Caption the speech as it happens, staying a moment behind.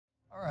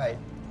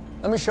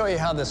Let me show you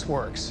how this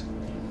works.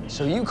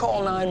 So you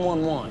call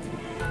 911.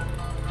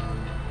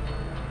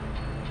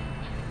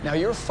 Now,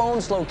 your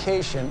phone's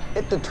location,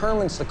 it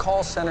determines the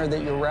call center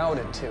that you're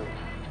routed to.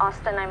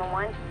 Austin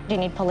 911. Do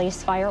you need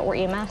police, fire, or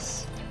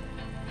EMS?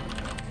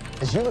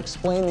 As you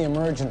explain the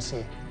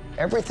emergency,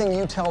 everything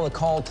you tell the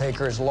call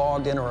taker is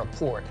logged in a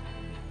report.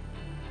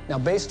 Now,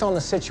 based on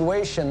the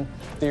situation,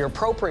 the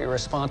appropriate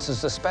response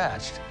is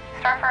dispatched.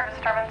 Star for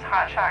disturbance,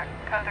 hot shot.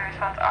 Code 3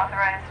 response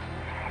authorized.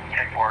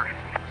 Take forward.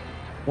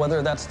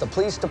 Whether that's the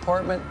police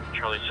department,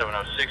 Charlie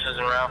 706 is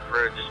en route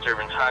for a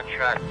disturbance hot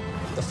shot.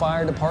 the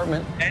fire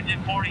department,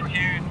 Engine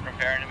 42,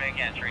 preparing to make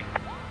entry.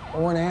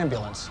 or an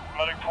ambulance.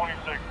 Medic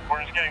 26,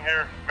 we're just getting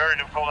here. Very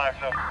difficult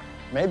access.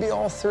 Maybe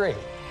all three.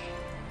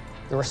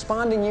 The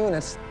responding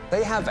units,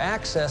 they have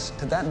access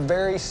to that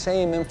very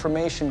same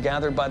information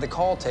gathered by the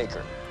call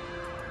taker.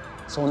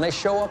 So when they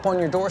show up on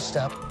your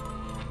doorstep,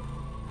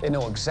 they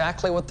know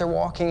exactly what they're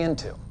walking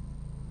into.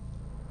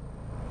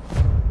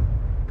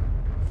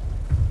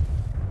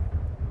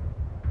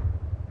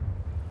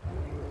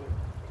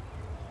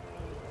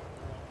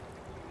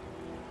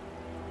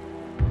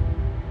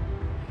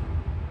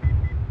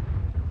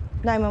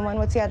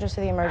 What's the address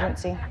of the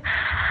emergency?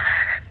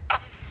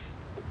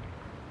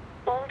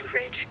 Old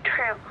Ridge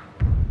Trail.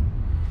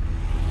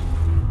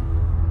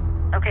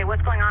 Okay,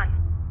 what's going on?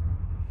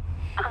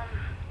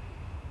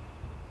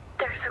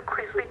 There's a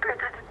grizzly bear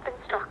that has been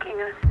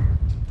stalking us.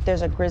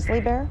 There's a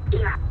grizzly bear?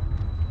 Yeah.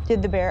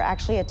 Did the bear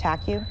actually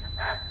attack you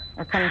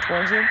or come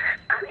towards you?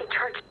 He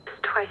charged us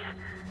twice.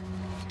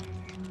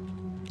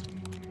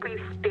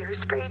 We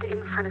bear sprayed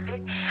in front of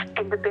it,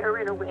 and the bear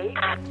ran away,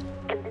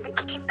 and then it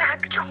came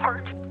back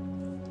charged.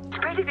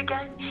 Sprayed it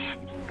again,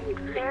 and made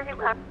very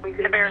loud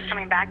noises. The bear is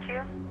coming back to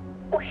you?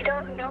 We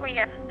don't know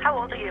yet. How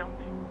old are you?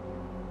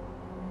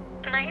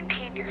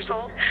 19 years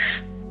old.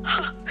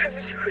 I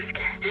was so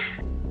scared.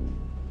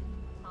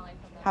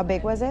 How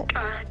big was it?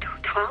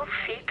 12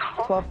 feet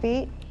tall. 12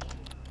 feet?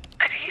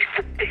 I mean, it's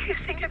the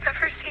biggest thing I've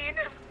ever seen.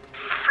 I'm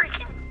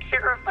freaking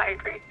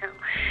terrified right now.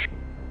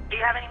 Do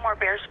you have any more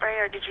bear spray,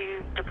 or did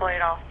you deploy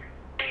it all?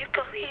 I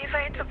believe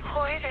I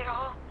deployed it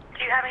all.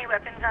 Do you have any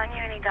weapons on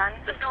you, any guns?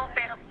 No,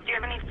 ma'am. Do you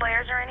have any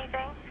flares or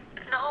anything?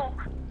 No.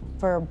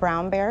 For a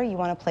brown bear, you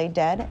want to play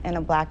dead, and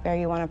a black bear,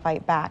 you want to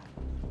fight back.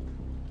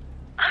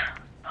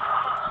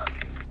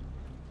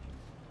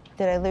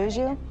 Did I lose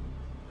you?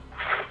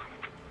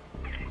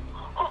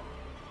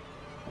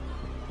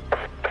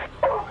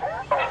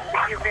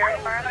 You're very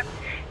far.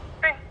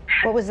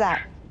 What was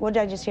that? What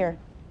did I just hear?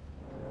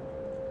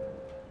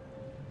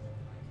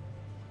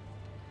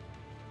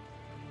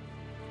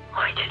 Oh,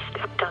 I just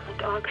stepped on the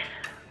dog.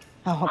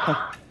 Oh, okay.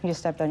 You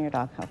just stepped on your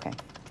dog. Okay.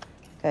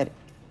 Good.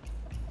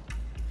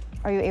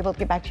 Are you able to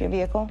get back to your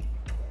vehicle?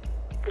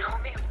 No,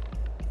 ma'am.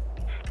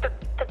 The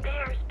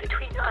bear's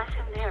between us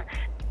and there.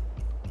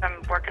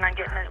 I'm working on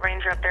getting the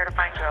ranger up there to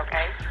find you,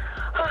 okay?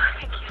 Oh,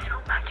 thank you so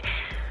much.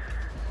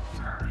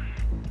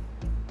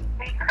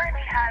 We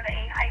currently have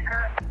a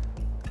hiker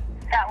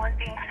that was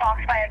being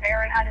stalked by a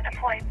bear and had to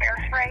deploy bear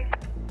spray.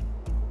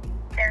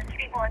 There's 2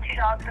 people and 2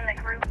 dogs in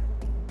the group.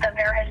 The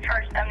bear has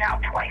charged them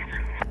now twice.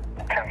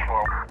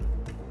 10-4.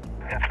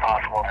 It's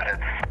possible that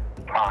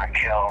it's not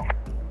killed.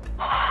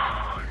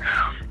 Oh, no.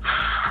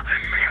 I'm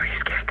really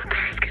scared the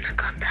bear's gonna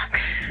come back.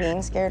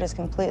 Being scared is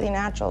completely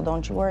natural.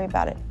 Don't you worry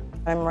about it.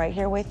 I'm right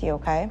here with you,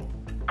 okay?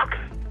 Okay.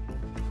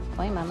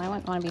 Blame them. I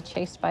wouldn't want to be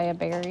chased by a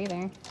bear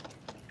either.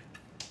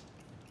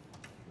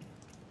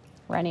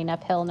 Running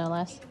uphill, no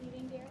less.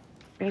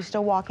 Are you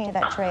still walking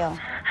that trail?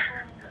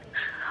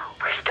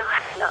 We're still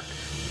heading up.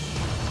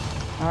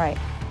 All right.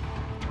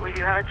 We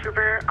do have a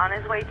trooper on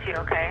his way too,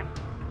 okay?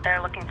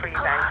 They're looking for you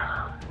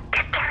guys.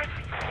 Get there as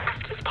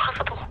fast as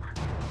possible.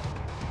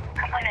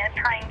 Someone is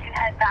trying to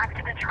head back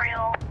to the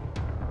trail.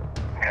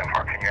 Yeah,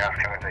 Mark, can you ask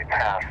him if they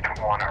passed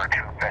 1 or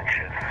 2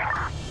 benches?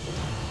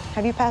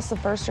 Have you passed the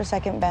first or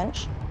second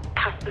bench?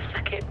 Past the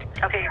second.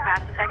 Okay, you're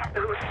past the second?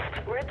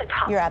 We're at the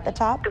top. You're at the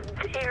top? The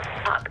very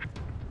top.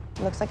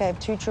 Looks like I have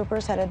 2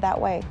 troopers headed that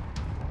way.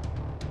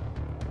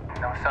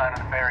 No sign of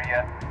the bear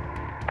yet.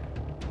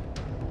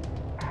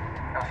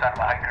 No sign of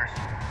the hikers.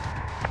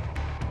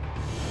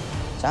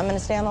 So I'm going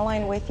to stay on the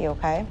line with you,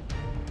 okay?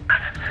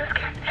 I'm so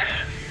scared.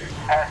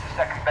 Past the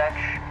second bench,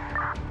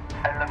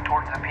 heading up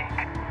towards the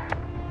peak.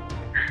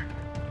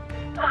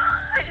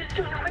 I just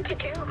don't know what to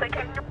do. Like,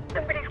 I know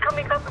somebody's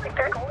coming up. Like,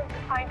 they're going to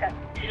find us.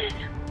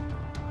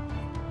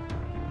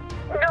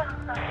 No,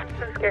 I'm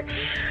so scared.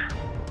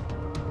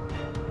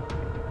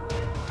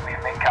 We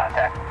have made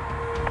contact.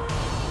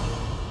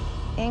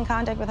 In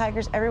contact with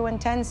hikers, everyone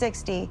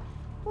 1060.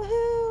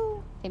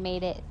 Woohoo! They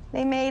made it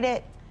They made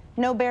it.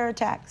 No bear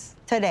attacks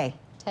today.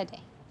 today.